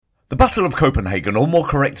The Battle of Copenhagen, or more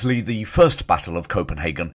correctly the First Battle of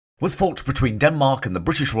Copenhagen, was fought between Denmark and the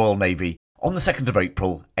British Royal Navy on the 2nd of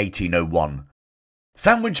April 1801.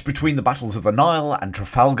 Sandwiched between the battles of the Nile and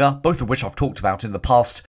Trafalgar, both of which I've talked about in the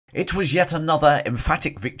past, it was yet another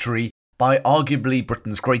emphatic victory by arguably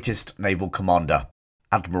Britain's greatest naval commander,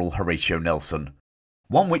 Admiral Horatio Nelson,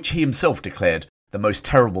 one which he himself declared the most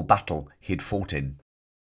terrible battle he'd fought in.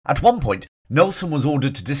 At one point, Nelson was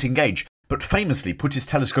ordered to disengage, but famously put his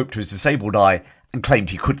telescope to his disabled eye and claimed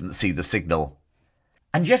he couldn't see the signal.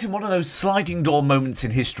 And yet in one of those sliding door moments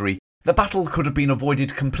in history, the battle could have been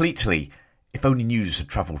avoided completely if only news had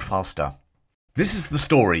travelled faster. This is the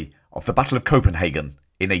story of the Battle of Copenhagen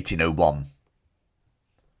in 1801.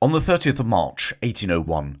 On the 30th of March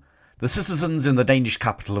 1801, the citizens in the Danish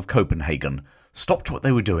capital of Copenhagen stopped what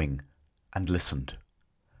they were doing and listened.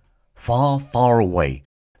 Far, far away,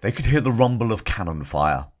 they could hear the rumble of cannon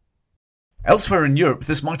fire. Elsewhere in Europe,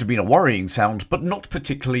 this might have been a worrying sound, but not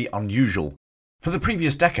particularly unusual. For the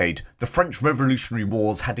previous decade, the French Revolutionary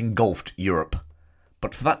Wars had engulfed Europe.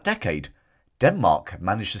 But for that decade, Denmark had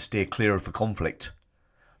managed to steer clear of the conflict.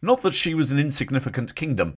 Not that she was an insignificant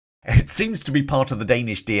kingdom, it seems to be part of the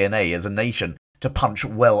Danish DNA as a nation to punch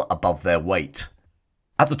well above their weight.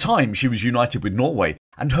 At the time, she was united with Norway,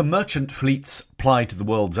 and her merchant fleets plied the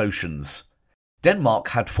world's oceans. Denmark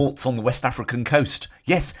had forts on the West African coast.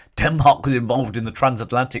 Yes, Denmark was involved in the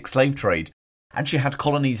transatlantic slave trade, and she had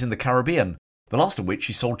colonies in the Caribbean, the last of which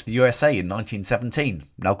she sold to the USA in 1917,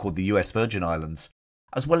 now called the US Virgin Islands,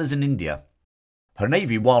 as well as in India. Her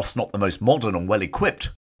navy, whilst not the most modern and well-equipped,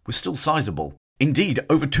 was still sizable. Indeed,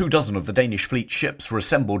 over 24 of the Danish fleet ships were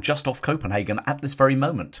assembled just off Copenhagen at this very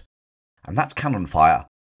moment. And that cannon fire,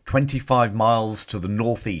 25 miles to the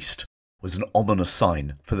northeast, was an ominous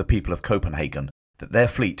sign for the people of Copenhagen that their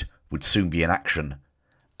fleet would soon be in action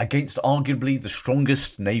against arguably the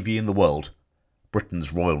strongest navy in the world,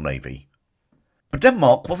 Britain's Royal Navy. But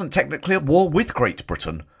Denmark wasn't technically at war with Great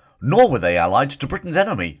Britain, nor were they allied to Britain's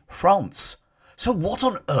enemy, France. So what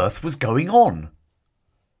on earth was going on?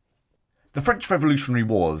 The French Revolutionary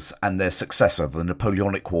Wars and their successor, the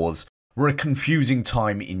Napoleonic Wars, were a confusing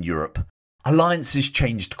time in Europe. Alliances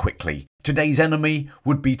changed quickly. Today's enemy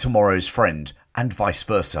would be tomorrow's friend, and vice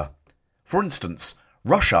versa. For instance,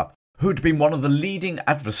 Russia, who had been one of the leading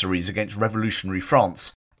adversaries against revolutionary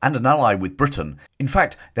France and an ally with Britain, in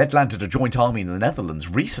fact, they'd landed a joint army in the Netherlands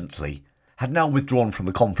recently, had now withdrawn from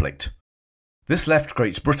the conflict. This left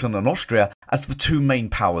Great Britain and Austria as the two main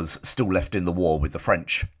powers still left in the war with the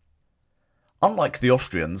French. Unlike the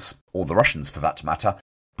Austrians, or the Russians for that matter,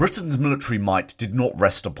 Britain's military might did not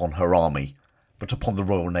rest upon her army, but upon the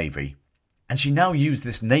Royal Navy, and she now used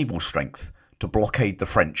this naval strength to blockade the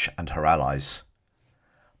French and her allies.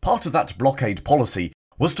 Part of that blockade policy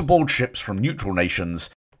was to board ships from neutral nations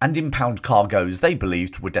and impound cargoes they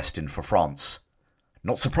believed were destined for France.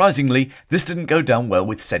 Not surprisingly, this didn't go down well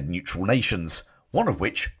with said neutral nations, one of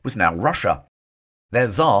which was now Russia. Their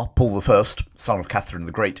Tsar, Paul I, son of Catherine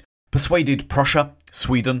the Great, persuaded Prussia,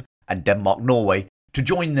 Sweden and Denmark-Norway to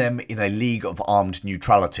join them in a league of armed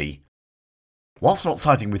neutrality. Whilst not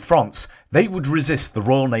siding with France, they would resist the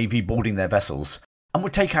Royal Navy boarding their vessels and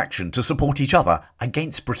would take action to support each other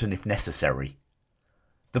against Britain if necessary.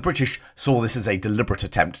 The British saw this as a deliberate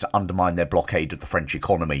attempt to undermine their blockade of the French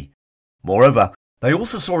economy. Moreover, they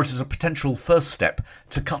also saw it as a potential first step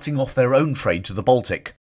to cutting off their own trade to the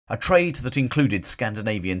Baltic, a trade that included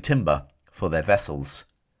Scandinavian timber for their vessels.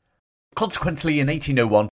 Consequently, in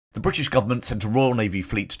 1801, the British government sent a Royal Navy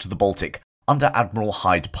fleet to the Baltic under Admiral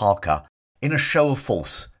Hyde Parker in a show of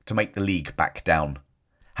force to make the League back down.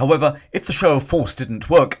 However, if the show of force didn't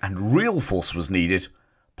work and real force was needed,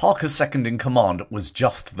 Parker's second in command was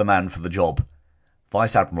just the man for the job,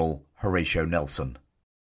 Vice Admiral Horatio Nelson.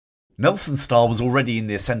 Nelson's star was already in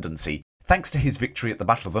the ascendancy thanks to his victory at the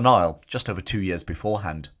Battle of the Nile just over 2 years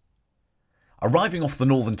beforehand. Arriving off the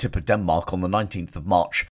northern tip of Denmark on the 19th of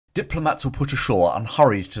March, diplomats were put ashore and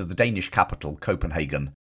hurried to the Danish capital,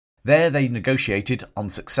 Copenhagen. There they negotiated,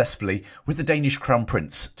 unsuccessfully, with the Danish Crown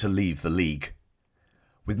Prince to leave the League.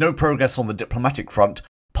 With no progress on the diplomatic front,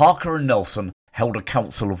 Parker and Nelson held a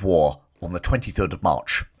council of war on the 23rd of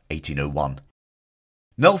March, 1801.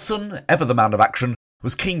 Nelson, ever the man of action,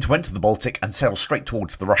 was keen to enter the Baltic and sail straight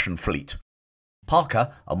towards the Russian fleet.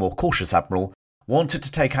 Parker, a more cautious admiral, wanted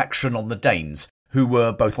to take action on the Danes, who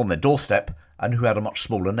were both on their doorstep and who had a much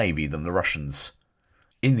smaller navy than the Russians.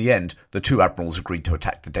 In the end, the two admirals agreed to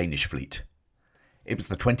attack the Danish fleet. It was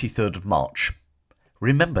the 23rd of March.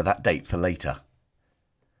 Remember that date for later.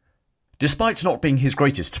 Despite not being his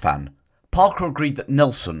greatest fan, Parker agreed that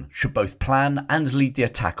Nelson should both plan and lead the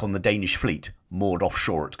attack on the Danish fleet moored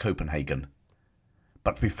offshore at Copenhagen.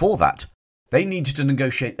 But before that, they needed to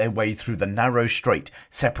negotiate their way through the narrow strait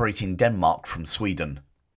separating Denmark from Sweden.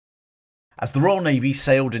 As the Royal Navy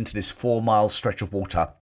sailed into this 4-mile stretch of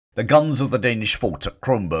water, the guns of the Danish fort at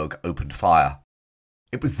Kronborg opened fire.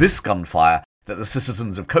 It was this gunfire that the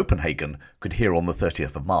citizens of Copenhagen could hear on the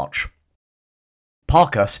 30th of March.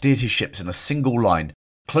 Parker steered his ships in a single line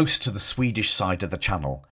close to the Swedish side of the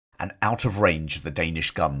channel and out of range of the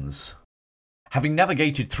Danish guns. Having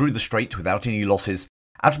navigated through the strait without any losses,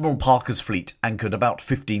 Admiral Parker's fleet anchored about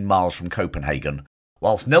 15 miles from Copenhagen,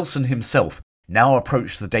 whilst Nelson himself now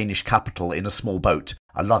approached the Danish capital in a small boat,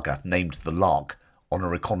 a lugger named the Lark, on a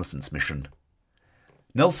reconnaissance mission.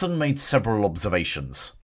 Nelson made several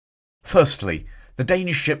observations. Firstly, the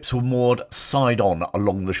Danish ships were moored side-on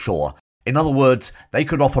along the shore. In other words, they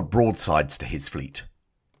could offer broadsides to his fleet.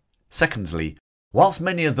 Secondly, whilst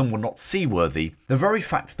many of them were not seaworthy, the very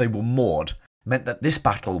fact they were moored meant that this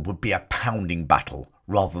battle would be a pounding battle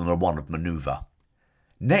rather than a one of manoeuvre.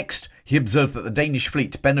 Next, he observed that the Danish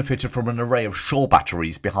fleet benefited from an array of shore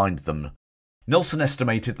batteries behind them. Nelson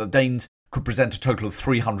estimated that the Danes could present a total of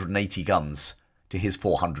 380 guns to his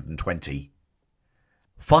 420.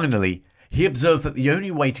 Finally, he observed that the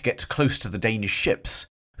only way to get close to the Danish ships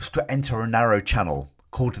was to enter a narrow channel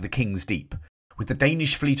called the King's Deep, with the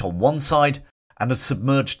Danish fleet on one side and a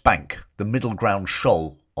submerged bank, the middle ground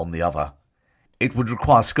shoal, on the other. It would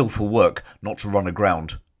require skillful work not to run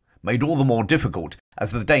aground, made all the more difficult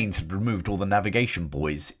as the Danes had removed all the navigation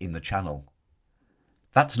buoys in the channel.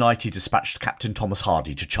 That night he dispatched Captain Thomas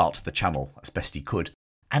Hardy to chart the channel as best he could,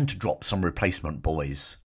 and to drop some replacement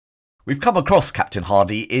buoys. We've come across Captain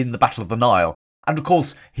Hardy in the Battle of the Nile, and of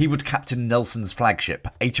course he would captain Nelson's flagship,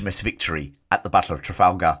 HMS Victory, at the Battle of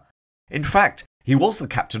Trafalgar. In fact, he was the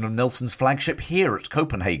captain of Nelson's flagship here at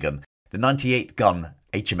Copenhagen, the 98-gun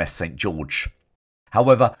HMS St. George.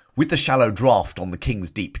 However, with the shallow draft on the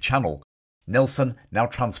King's Deep Channel, Nelson now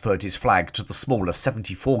transferred his flag to the smaller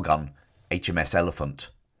 74-gun HMS Elephant.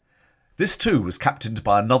 This too was captained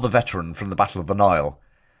by another veteran from the Battle of the Nile,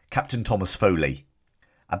 Captain Thomas Foley.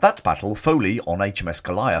 At that battle, Foley, on HMS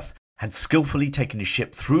Goliath, had skillfully taken his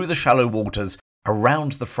ship through the shallow waters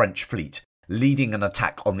around the French fleet, leading an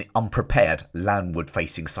attack on the unprepared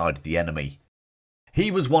landward-facing side of the enemy.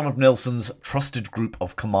 He was one of Nelson's trusted group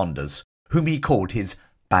of commanders, whom he called his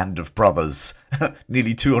Band of Brothers,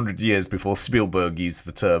 nearly 200 years before Spielberg used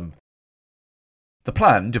the term. The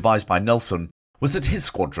plan, devised by Nelson, was that his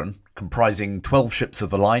squadron, comprising 12 ships of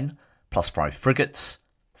the line, plus 5 frigates,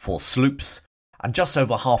 4 sloops, and just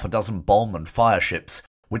over half a dozen bomb and fire ships,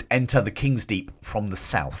 would enter the King's Deep from the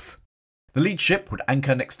south. The lead ship would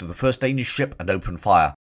anchor next to the first Danish ship and open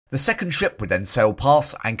fire. The second ship would then sail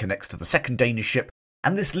past, anchor next to the second Danish ship,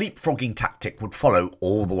 and this leapfrogging tactic would follow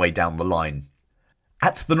all the way down the line.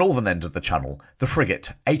 At the northern end of the channel, the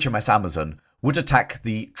frigate HMS Amazon would attack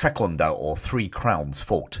the Trekonda or Three Crowns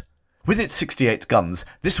fort. With its 68 guns,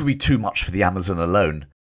 this would be too much for the Amazon alone,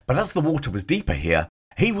 but as the water was deeper here,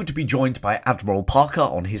 he would be joined by Admiral Parker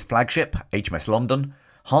on his flagship HMS London,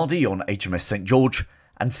 Hardy on HMS St. George,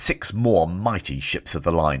 and 6 more mighty ships of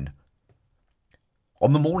the line.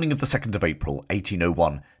 On the morning of the 2nd of April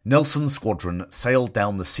 1801, Nelson's squadron sailed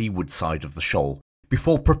down the seaward side of the shoal,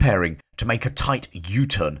 before preparing to make a tight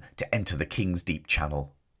U-turn to enter the King's Deep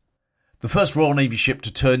Channel. The first Royal Navy ship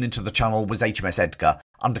to turn into the channel was HMS Edgar,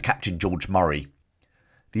 under Captain George Murray.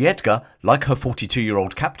 The Edgar, like her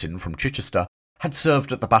 42-year-old captain from Chichester, had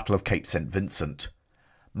served at the Battle of Cape St. Vincent.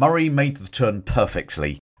 Murray made the turn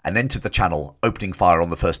perfectly and entered the channel, opening fire on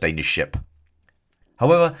the first Danish ship.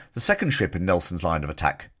 However, the second ship in Nelson's line of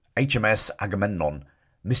attack, HMS Agamemnon,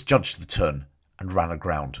 misjudged the turn and ran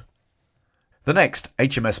aground. The next,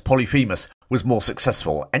 HMS Polyphemus, was more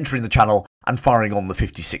successful, entering the channel and firing on the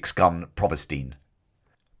 56-gun Providence.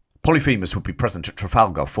 Polyphemus would be present at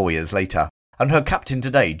Trafalgar 4 years later, and her captain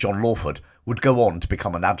today, John Lawford, would go on to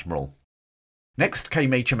become an admiral. Next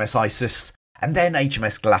came HMS Isis, and then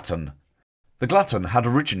HMS Glatton. The Glatton had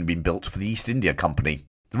originally been built for the East India Company.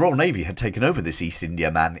 The Royal Navy had taken over this East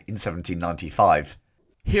Indiaman in 1795.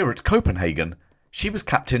 Here at Copenhagen, she was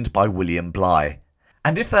captained by William Bligh.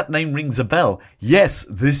 And if that name rings a bell, yes,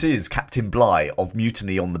 this is Captain Bligh of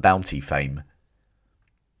Mutiny on the Bounty fame.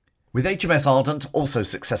 With HMS Ardent also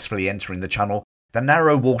successfully entering the channel, the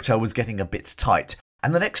narrow water was getting a bit tight,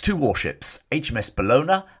 and the next 2 warships, HMS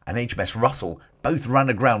Bellona and HMS Russell, both ran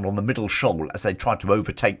aground on the middle shoal as they tried to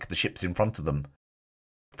overtake the ships in front of them.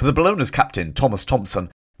 For the Bellona's captain, Thomas Thompson,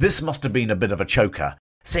 this must have been a bit of a choker,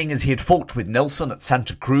 seeing as he had fought with Nelson at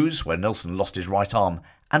Santa Cruz, where Nelson lost his right arm,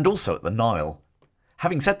 and also at the Nile.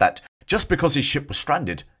 Having said that, just because his ship was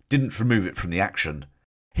stranded didn't remove it from the action.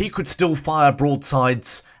 He could still fire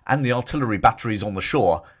broadsides, and the artillery batteries on the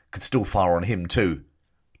shore could still fire on him too.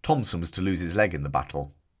 Thompson was to lose his leg in the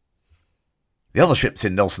battle. The other ships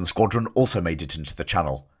in Nelson's squadron also made it into the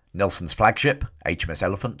Channel. Nelson's flagship, HMS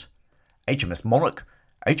Elephant, HMS Monarch,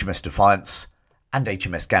 HMS Defiance, and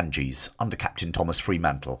HMS Ganges under Captain Thomas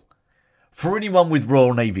Fremantle. For anyone with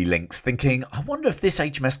Royal Navy links thinking, I wonder if this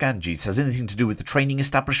HMS Ganges has anything to do with the training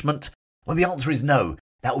establishment? Well, the answer is no.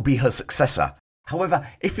 That would be her successor. However,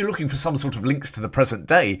 if you're looking for some sort of links to the present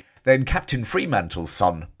day, then Captain Fremantle's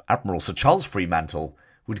son, Admiral Sir Charles Fremantle,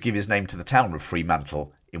 would give his name to the town of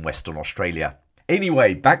Fremantle in Western Australia.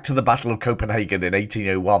 Anyway, back to the Battle of Copenhagen in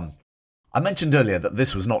 1801. I mentioned earlier that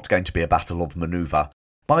this was not going to be a battle of manoeuvre.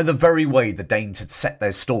 By the very way the Danes had set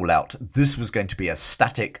their stall out, this was going to be a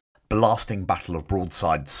static, blasting battle of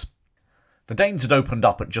broadsides. The Danes had opened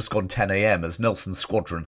up at just gone 10 a.m. as Nelson's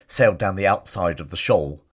squadron sailed down the outside of the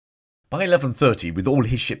shoal. By 11:30, with all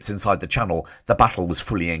his ships inside the channel, the battle was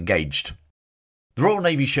fully engaged. The Royal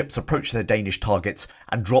Navy ships approached their Danish targets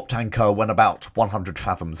and dropped anchor when about 100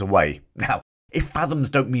 fathoms away. Now, if fathoms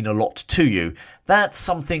don't mean a lot to you, that's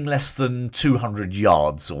something less than 200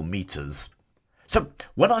 yards or metres. So,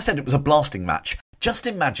 when I said it was a blasting match, just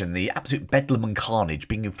imagine the absolute bedlam and carnage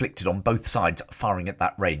being inflicted on both sides firing at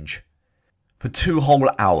that range. For 2 whole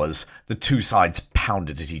hours, the two sides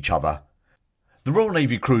pounded at each other. The Royal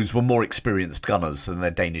Navy crews were more experienced gunners than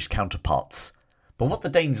their Danish counterparts, but what the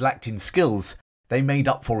Danes lacked in skills, they made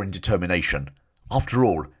up for in determination. After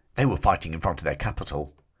all, they were fighting in front of their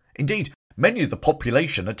capital. Indeed, many of the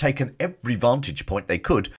population had taken every vantage point they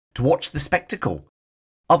could to watch the spectacle.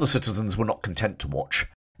 Other citizens were not content to watch.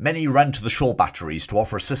 Many ran to the shore batteries to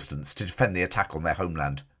offer assistance to defend the attack on their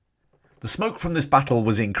homeland. The smoke from this battle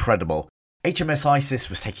was incredible. HMS Isis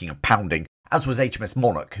was taking a pounding, as was HMS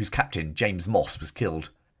Monarch, whose captain, James Moss, was killed.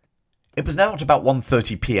 It was now at about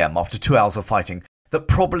 1:30 p.m, after 2 hours of fighting, that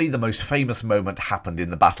probably the most famous moment happened in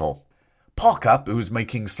the battle. Parker, who was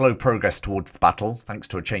making slow progress towards the battle, thanks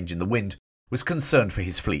to a change in the wind, was concerned for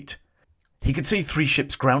his fleet. He could see 3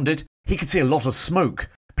 ships grounded, he could see a lot of smoke,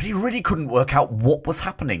 but he really couldn't work out what was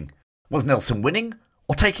happening. Was Nelson winning,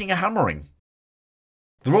 or taking a hammering?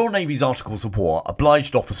 The Royal Navy's Articles of War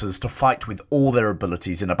obliged officers to fight with all their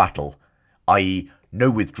abilities in a battle, i.e. no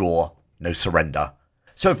withdraw, no surrender.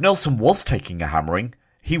 So if Nelson was taking a hammering,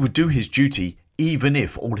 he would do his duty even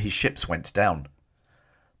if all his ships went down.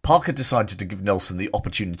 Parker decided to give Nelson the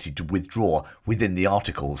opportunity to withdraw within the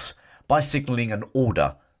Articles by signalling an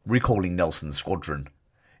order, recalling Nelson's squadron.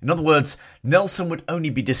 In other words, Nelson would only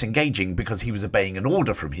be disengaging because he was obeying an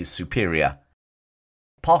order from his superior.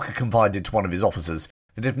 Parker confided to one of his officers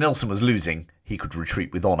that if Nelson was losing, he could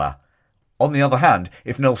retreat with honour. On the other hand,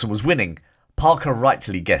 if Nelson was winning, Parker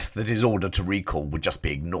rightly guessed that his order to recall would just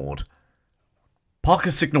be ignored.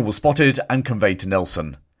 Parker's signal was spotted and conveyed to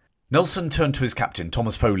Nelson. Nelson turned to his captain,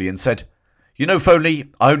 Thomas Foley, and said, "You know,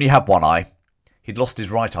 Foley, I only have one eye." He'd lost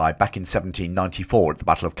his right eye back in 1794 at the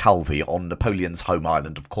Battle of Calvi on Napoleon's home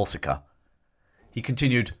island of Corsica. He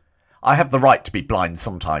continued, "I have the right to be blind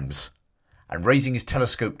sometimes," and raising his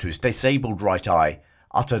telescope to his disabled right eye,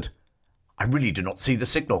 uttered, "I really do not see the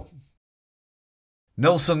signal."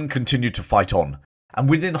 Nelson continued to fight on, and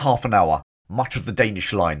within half an hour, much of the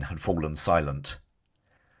Danish line had fallen silent.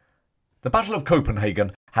 The Battle of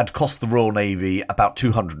Copenhagen had cost the Royal Navy about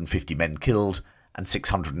 250 men killed and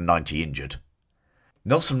 690 injured.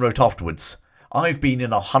 Nelson wrote afterwards, "I've been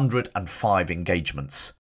in 105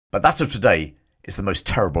 engagements, but that of today is the most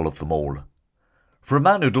terrible of them all." For a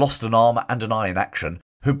man who'd lost an arm and an eye in action,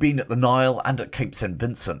 who'd been at the Nile and at Cape St.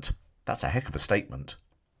 Vincent, that's a heck of a statement.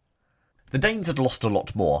 The Danes had lost a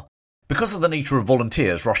lot more. Because of the nature of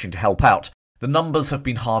volunteers rushing to help out, the numbers have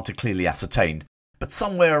been hard to clearly ascertain, but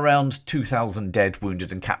somewhere around 2,000 dead,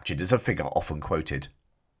 wounded and captured is a figure often quoted.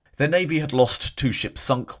 Their navy had lost 2 ships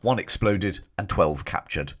sunk, 1 exploded, and 12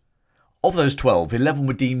 captured. Of those 12, 11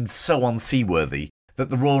 were deemed so unseaworthy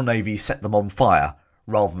that the Royal Navy set them on fire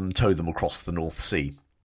rather than tow them across the North Sea.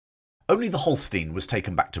 Only the Holstein was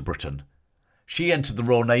taken back to Britain. She entered the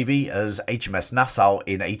Royal Navy as HMS Nassau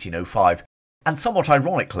in 1805 and, somewhat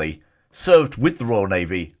ironically, served with the Royal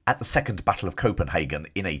Navy at the Second Battle of Copenhagen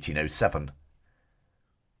in 1807.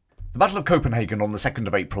 The Battle of Copenhagen on the 2nd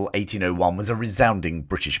of April 1801 was a resounding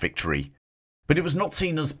British victory, but it was not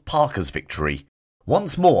seen as Parker's victory.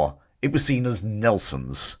 Once more, it was seen as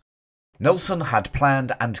Nelson's. Nelson had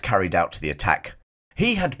planned and carried out the attack.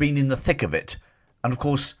 He had been in the thick of it, and of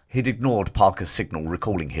course he'd ignored Parker's signal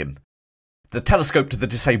recalling him. The telescope to the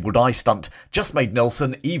disabled eye stunt just made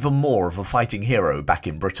Nelson even more of a fighting hero back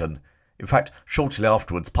in Britain. In fact, shortly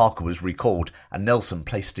afterwards, Parker was recalled and Nelson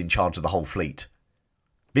placed in charge of the whole fleet.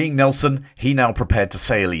 Being Nelson, he now prepared to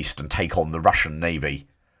sail east and take on the Russian Navy.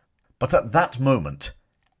 But at that moment,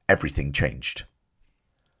 everything changed.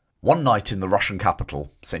 One night in the Russian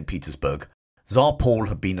capital, St. Petersburg, Tsar Paul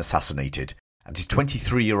had been assassinated, and his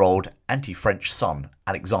 23-year-old anti-French son,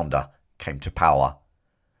 Alexander, came to power.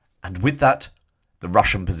 And with that, the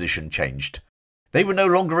Russian position changed. They were no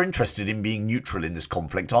longer interested in being neutral in this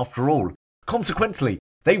conflict after all. Consequently,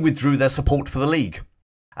 they withdrew their support for the League.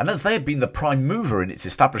 And as they had been the prime mover in its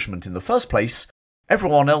establishment in the first place,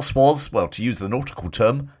 everyone else was, well, to use the nautical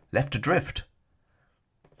term, left adrift.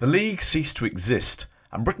 The League ceased to exist,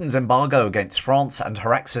 and Britain's embargo against France and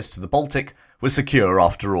her access to the Baltic was secure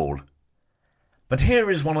after all. But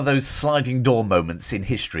here is one of those sliding door moments in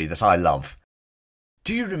history that I love.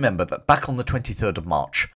 Do you remember that back on the 23rd of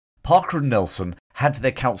March, Parker and Nelson had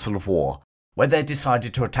their council of war, where they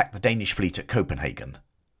decided to attack the Danish fleet at Copenhagen?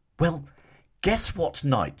 Well, guess what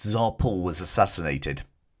night Tsar Paul was assassinated?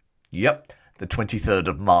 Yep, the 23rd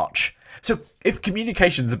of March. So if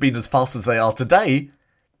communications had been as fast as they are today,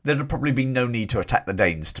 there'd have probably been no need to attack the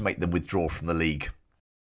Danes to make them withdraw from the League.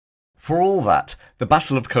 For all that, the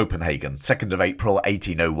Battle of Copenhagen, 2nd of April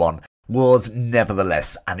 1801, was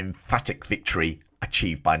nevertheless an emphatic victory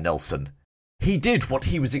achieved by Nelson. He did what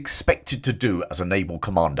he was expected to do as a naval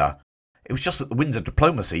commander. It was just that the winds of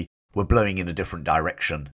diplomacy were blowing in a different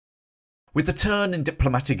direction. With the turn in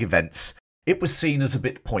diplomatic events, it was seen as a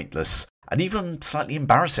bit pointless and even slightly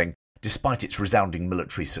embarrassing, despite its resounding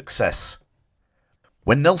military success.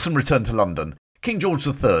 When Nelson returned to London, King George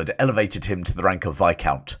III elevated him to the rank of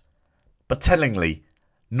Viscount. But tellingly,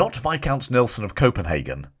 not Viscount Nelson of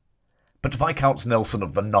Copenhagen, but Viscount Nelson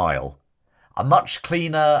of the Nile. A much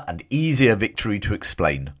cleaner and easier victory to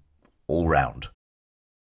explain, all round.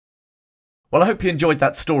 Well, I hope you enjoyed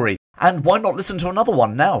that story, and why not listen to another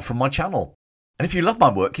one now from my channel? And if you love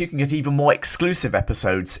my work, you can get even more exclusive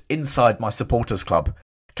episodes inside my supporters club.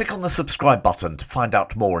 Click on the subscribe button to find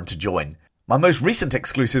out more and to join. My most recent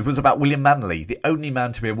exclusive was about William Manley, the only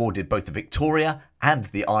man to be awarded both the Victoria and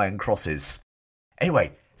the Iron Crosses.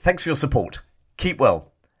 Anyway, thanks for your support, keep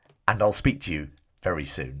well, and I'll speak to you very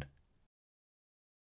soon.